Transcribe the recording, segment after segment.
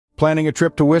Planning a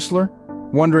trip to Whistler?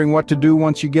 Wondering what to do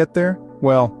once you get there?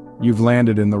 Well, you've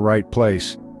landed in the right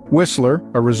place. Whistler,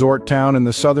 a resort town in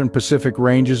the southern Pacific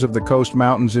ranges of the Coast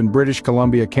Mountains in British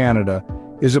Columbia, Canada,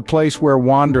 is a place where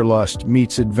wanderlust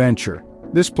meets adventure.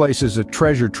 This place is a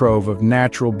treasure trove of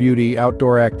natural beauty,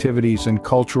 outdoor activities, and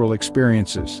cultural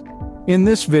experiences. In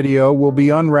this video, we'll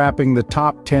be unwrapping the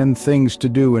top 10 things to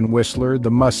do in Whistler, the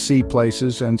must-see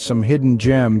places, and some hidden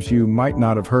gems you might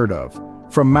not have heard of.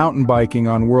 From mountain biking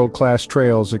on world-class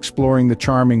trails, exploring the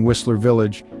charming Whistler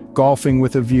Village, golfing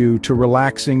with a view, to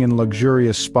relaxing in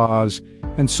luxurious spas,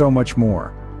 and so much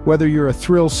more. Whether you're a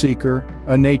thrill seeker,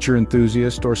 a nature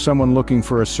enthusiast, or someone looking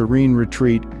for a serene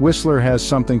retreat, Whistler has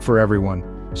something for everyone.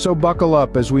 So buckle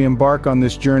up as we embark on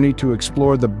this journey to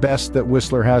explore the best that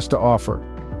Whistler has to offer.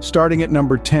 Starting at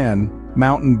number 10,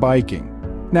 mountain biking.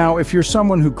 Now, if you're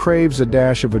someone who craves a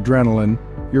dash of adrenaline,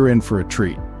 you're in for a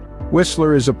treat.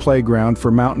 Whistler is a playground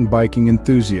for mountain biking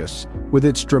enthusiasts, with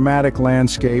its dramatic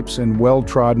landscapes and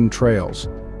well-trodden trails.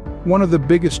 One of the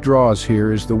biggest draws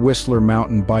here is the Whistler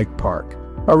Mountain Bike Park,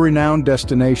 a renowned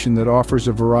destination that offers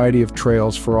a variety of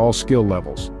trails for all skill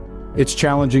levels. Its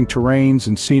challenging terrains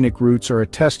and scenic routes are a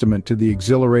testament to the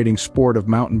exhilarating sport of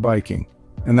mountain biking.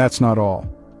 And that's not all.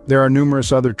 There are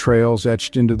numerous other trails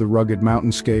etched into the rugged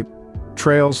mountainscape.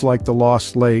 Trails like the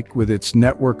Lost Lake, with its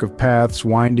network of paths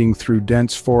winding through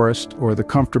dense forest, or the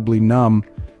Comfortably Numb,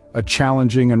 a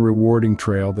challenging and rewarding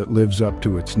trail that lives up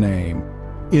to its name.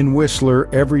 In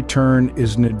Whistler, every turn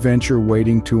is an adventure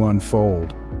waiting to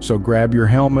unfold. So grab your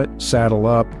helmet, saddle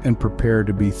up, and prepare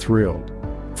to be thrilled.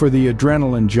 For the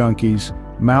adrenaline junkies,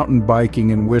 mountain biking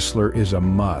in Whistler is a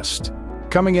must.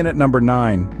 Coming in at number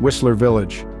 9, Whistler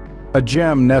Village. A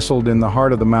gem nestled in the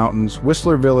heart of the mountains,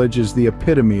 Whistler Village is the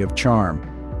epitome of charm.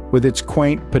 With its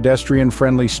quaint,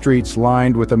 pedestrian-friendly streets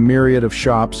lined with a myriad of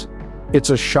shops,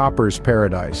 it's a shopper's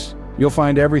paradise. You'll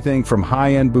find everything from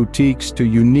high-end boutiques to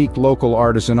unique local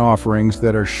artisan offerings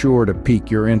that are sure to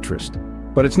pique your interest.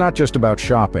 But it's not just about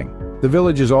shopping. The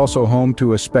village is also home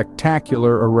to a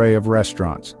spectacular array of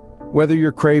restaurants. Whether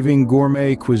you're craving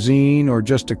gourmet cuisine or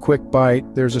just a quick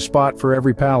bite, there's a spot for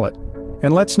every palate.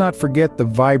 And let's not forget the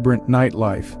vibrant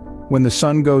nightlife. When the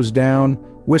sun goes down,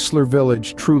 Whistler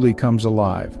Village truly comes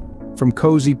alive. From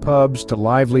cozy pubs to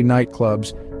lively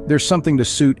nightclubs, there's something to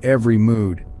suit every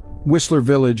mood. Whistler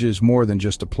Village is more than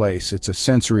just a place, it's a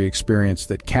sensory experience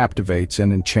that captivates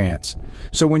and enchants.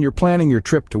 So when you're planning your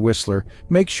trip to Whistler,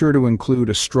 make sure to include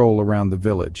a stroll around the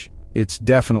village. It's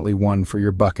definitely one for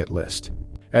your bucket list.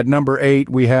 At number 8,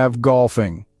 we have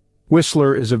golfing.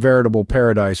 Whistler is a veritable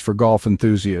paradise for golf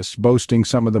enthusiasts, boasting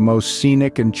some of the most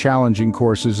scenic and challenging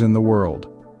courses in the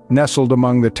world. Nestled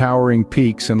among the towering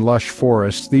peaks and lush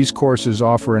forests, these courses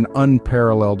offer an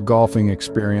unparalleled golfing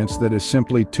experience that is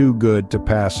simply too good to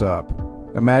pass up.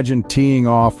 Imagine teeing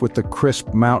off with the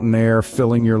crisp mountain air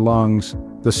filling your lungs,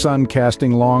 the sun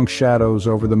casting long shadows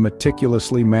over the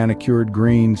meticulously manicured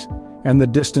greens, and the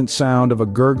distant sound of a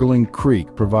gurgling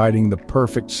creek providing the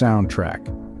perfect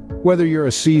soundtrack. Whether you're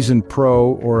a seasoned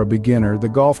pro or a beginner, the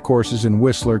golf courses in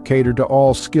Whistler cater to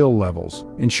all skill levels,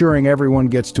 ensuring everyone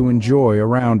gets to enjoy a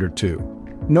round or two.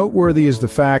 Noteworthy is the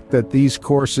fact that these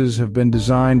courses have been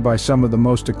designed by some of the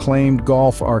most acclaimed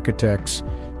golf architects,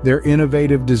 their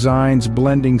innovative designs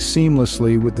blending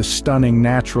seamlessly with the stunning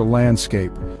natural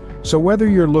landscape. So whether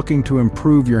you're looking to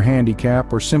improve your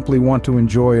handicap or simply want to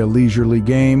enjoy a leisurely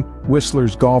game,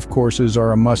 Whistler's golf courses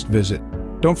are a must-visit.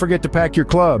 Don't forget to pack your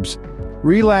clubs.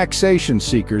 Relaxation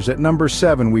seekers, at number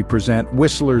 7 we present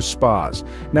Whistler's Spas.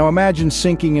 Now imagine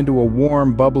sinking into a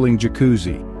warm, bubbling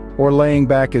jacuzzi, or laying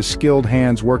back as skilled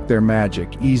hands work their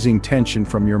magic, easing tension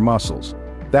from your muscles.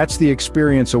 That's the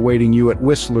experience awaiting you at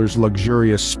Whistler's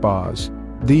luxurious spas.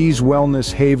 These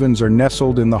wellness havens are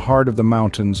nestled in the heart of the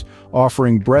mountains,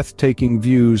 offering breathtaking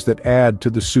views that add to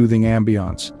the soothing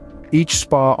ambiance. Each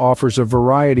spa offers a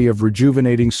variety of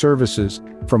rejuvenating services,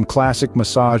 from classic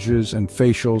massages and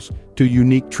facials to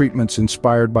unique treatments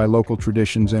inspired by local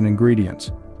traditions and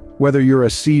ingredients. Whether you're a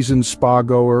seasoned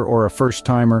spa-goer or a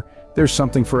first-timer, there's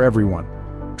something for everyone.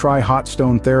 Try hot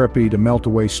stone therapy to melt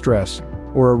away stress,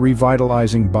 or a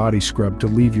revitalizing body scrub to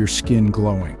leave your skin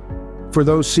glowing. For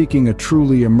those seeking a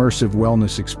truly immersive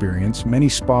wellness experience, many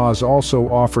spas also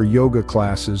offer yoga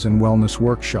classes and wellness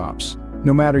workshops.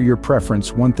 No matter your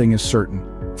preference, one thing is certain.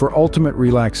 For ultimate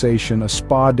relaxation, a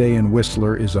spa day in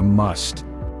Whistler is a must.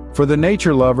 For the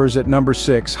nature lovers, at number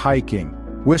 6, hiking.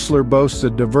 Whistler boasts a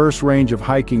diverse range of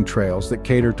hiking trails that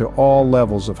cater to all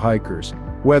levels of hikers.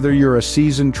 Whether you're a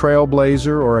seasoned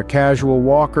trailblazer or a casual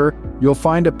walker, you'll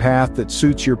find a path that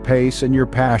suits your pace and your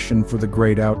passion for the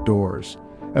great outdoors.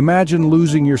 Imagine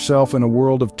losing yourself in a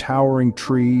world of towering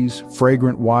trees,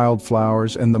 fragrant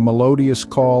wildflowers, and the melodious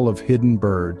call of hidden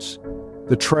birds.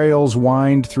 The trails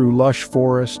wind through lush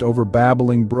forest, over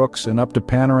babbling brooks, and up to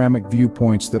panoramic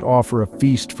viewpoints that offer a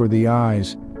feast for the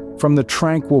eyes. From the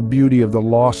tranquil beauty of the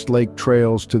Lost Lake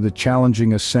trails to the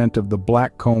challenging ascent of the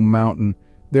Blackcomb Mountain,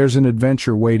 there's an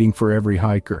adventure waiting for every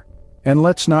hiker. And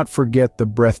let's not forget the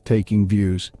breathtaking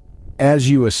views.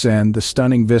 As you ascend, the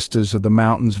stunning vistas of the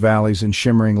mountains, valleys, and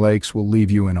shimmering lakes will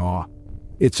leave you in awe.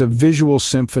 It's a visual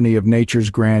symphony of nature's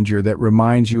grandeur that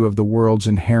reminds you of the world's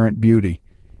inherent beauty.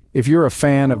 If you're a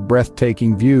fan of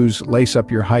breathtaking views, lace up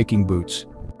your hiking boots.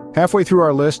 Halfway through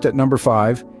our list at number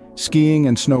 5, skiing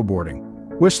and snowboarding.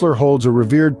 Whistler holds a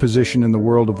revered position in the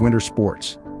world of winter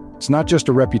sports. It's not just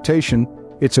a reputation,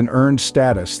 it's an earned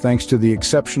status thanks to the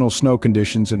exceptional snow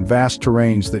conditions and vast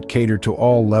terrains that cater to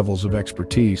all levels of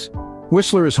expertise.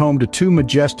 Whistler is home to two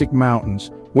majestic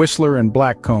mountains, Whistler and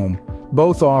Blackcomb,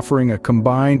 both offering a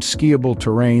combined skiable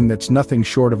terrain that's nothing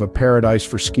short of a paradise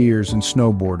for skiers and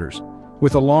snowboarders.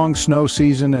 With a long snow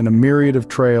season and a myriad of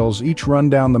trails, each run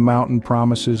down the mountain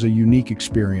promises a unique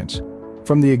experience.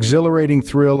 From the exhilarating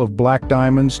thrill of black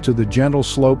diamonds to the gentle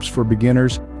slopes for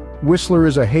beginners, Whistler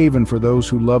is a haven for those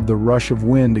who love the rush of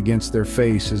wind against their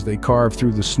face as they carve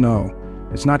through the snow.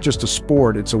 It's not just a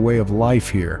sport, it's a way of life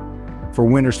here. For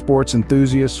winter sports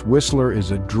enthusiasts, Whistler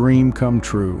is a dream come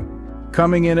true.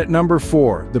 Coming in at number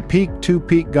 4, the Peak to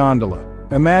Peak Gondola.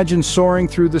 Imagine soaring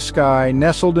through the sky,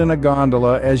 nestled in a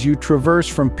gondola as you traverse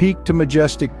from peak to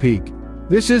majestic peak.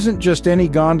 This isn't just any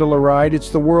gondola ride, it's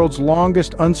the world's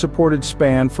longest unsupported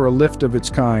span for a lift of its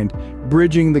kind,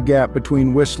 bridging the gap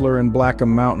between Whistler and Blackcomb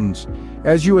Mountains.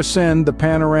 As you ascend, the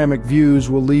panoramic views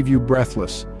will leave you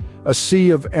breathless. A sea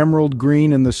of emerald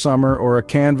green in the summer or a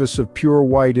canvas of pure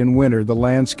white in winter, the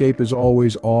landscape is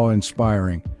always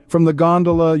awe-inspiring. From the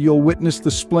gondola, you'll witness the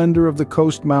splendor of the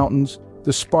coast mountains,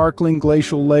 the sparkling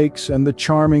glacial lakes, and the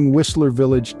charming Whistler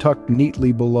village tucked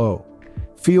neatly below.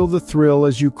 Feel the thrill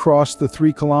as you cross the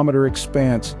 3-kilometer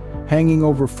expanse, hanging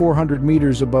over 400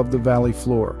 meters above the valley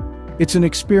floor. It's an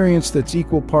experience that's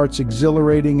equal parts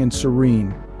exhilarating and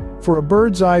serene. For a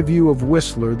bird's-eye view of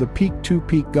Whistler, the Peak to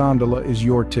Peak Gondola is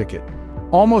your ticket.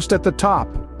 Almost at the top,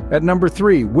 at number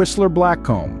 3, Whistler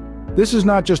Blackcomb. This is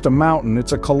not just a mountain,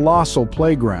 it's a colossal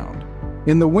playground.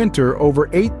 In the winter, over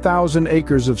 8,000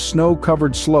 acres of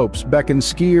snow-covered slopes beckon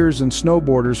skiers and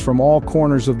snowboarders from all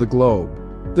corners of the globe.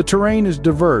 The terrain is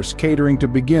diverse, catering to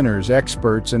beginners,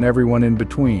 experts, and everyone in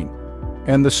between.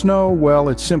 And the snow, well,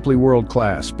 it's simply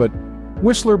world-class, but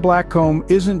Whistler Blackcomb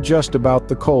isn't just about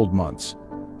the cold months.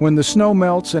 When the snow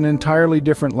melts, an entirely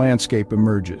different landscape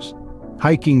emerges.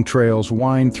 Hiking trails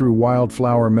wind through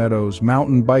wildflower meadows,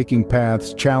 mountain biking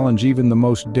paths challenge even the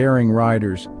most daring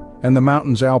riders, and the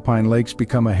mountain's alpine lakes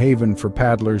become a haven for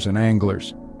paddlers and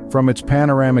anglers. From its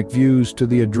panoramic views to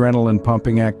the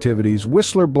adrenaline-pumping activities,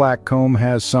 Whistler Blackcomb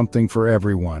has something for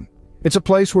everyone. It's a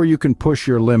place where you can push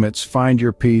your limits, find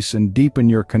your peace, and deepen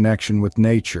your connection with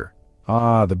nature.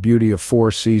 Ah, the beauty of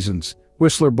 4 seasons.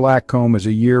 Whistler Blackcomb is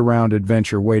a year-round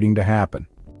adventure waiting to happen.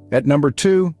 At number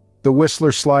 2, the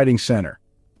Whistler Sliding Center.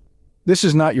 This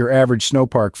is not your average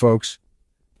snowpark, folks.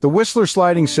 The Whistler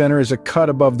Sliding Center is a cut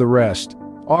above the rest,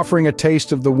 offering a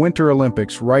taste of the Winter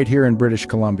Olympics right here in British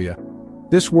Columbia.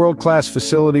 This world-class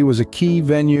facility was a key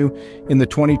venue in the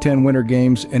 2010 Winter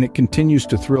Games, and it continues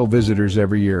to thrill visitors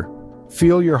every year.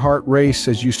 Feel your heart race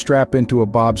as you strap into a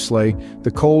bobsleigh,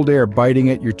 the cold air biting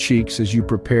at your cheeks as you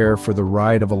prepare for the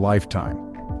ride of a lifetime.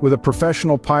 With a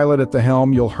professional pilot at the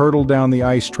helm, you'll hurtle down the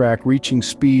ice track, reaching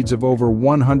speeds of over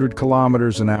 100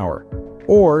 kilometers an hour.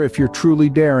 Or, if you're truly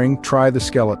daring, try the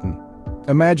skeleton.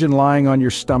 Imagine lying on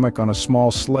your stomach on a small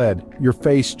sled, your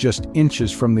face just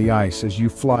inches from the ice as you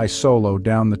fly solo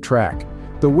down the track.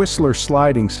 The Whistler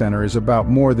Sliding Center is about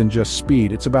more than just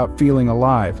speed, it's about feeling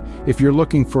alive. If you're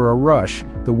looking for a rush,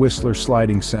 the Whistler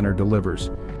Sliding Center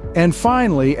delivers. And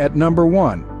finally, at number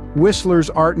 1, Whistler's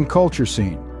art and culture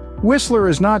scene. Whistler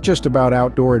is not just about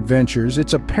outdoor adventures,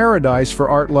 it's a paradise for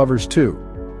art lovers too.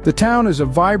 The town is a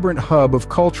vibrant hub of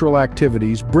cultural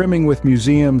activities, brimming with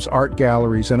museums, art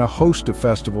galleries, and a host of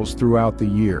festivals throughout the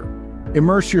year.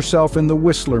 Immerse yourself in the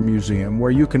Whistler Museum, where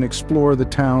you can explore the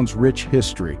town's rich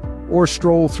history, or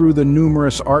stroll through the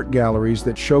numerous art galleries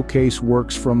that showcase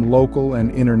works from local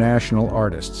and international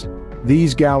artists.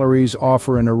 These galleries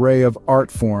offer an array of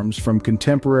art forms, from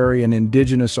contemporary and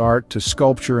indigenous art to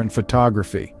sculpture and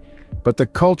photography. But the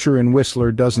culture in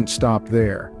Whistler doesn't stop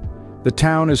there. The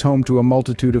town is home to a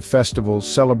multitude of festivals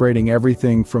celebrating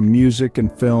everything from music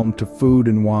and film to food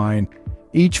and wine.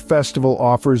 Each festival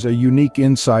offers a unique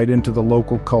insight into the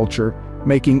local culture,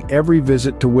 making every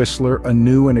visit to Whistler a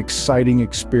new and exciting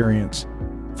experience.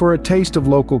 For a taste of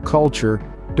local culture,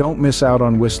 don't miss out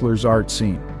on Whistler's art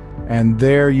scene. And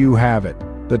there you have it,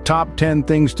 the top 10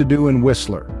 things to do in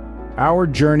Whistler. Our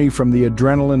journey from the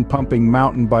adrenaline-pumping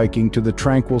mountain biking to the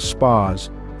tranquil spas,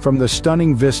 from the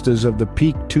stunning vistas of the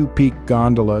peak-to-peak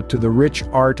gondola to the rich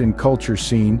art and culture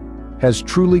scene, has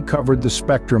truly covered the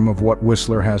spectrum of what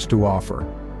Whistler has to offer.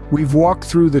 We've walked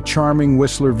through the charming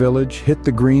Whistler Village, hit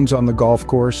the greens on the golf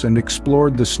course, and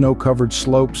explored the snow-covered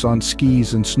slopes on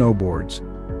skis and snowboards.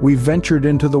 We've ventured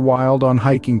into the wild on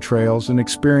hiking trails and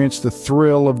experienced the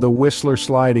thrill of the Whistler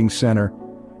Sliding Center.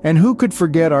 And who could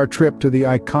forget our trip to the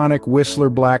iconic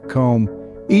Whistler Blackcomb?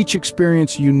 Each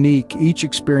experience unique, each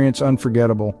experience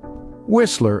unforgettable.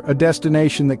 Whistler, a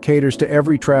destination that caters to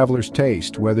every traveler's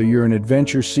taste, whether you're an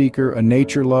adventure seeker, a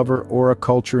nature lover, or a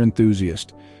culture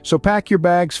enthusiast. So pack your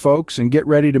bags, folks, and get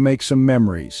ready to make some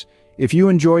memories. If you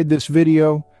enjoyed this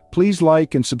video, please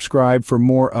like and subscribe for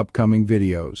more upcoming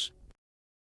videos.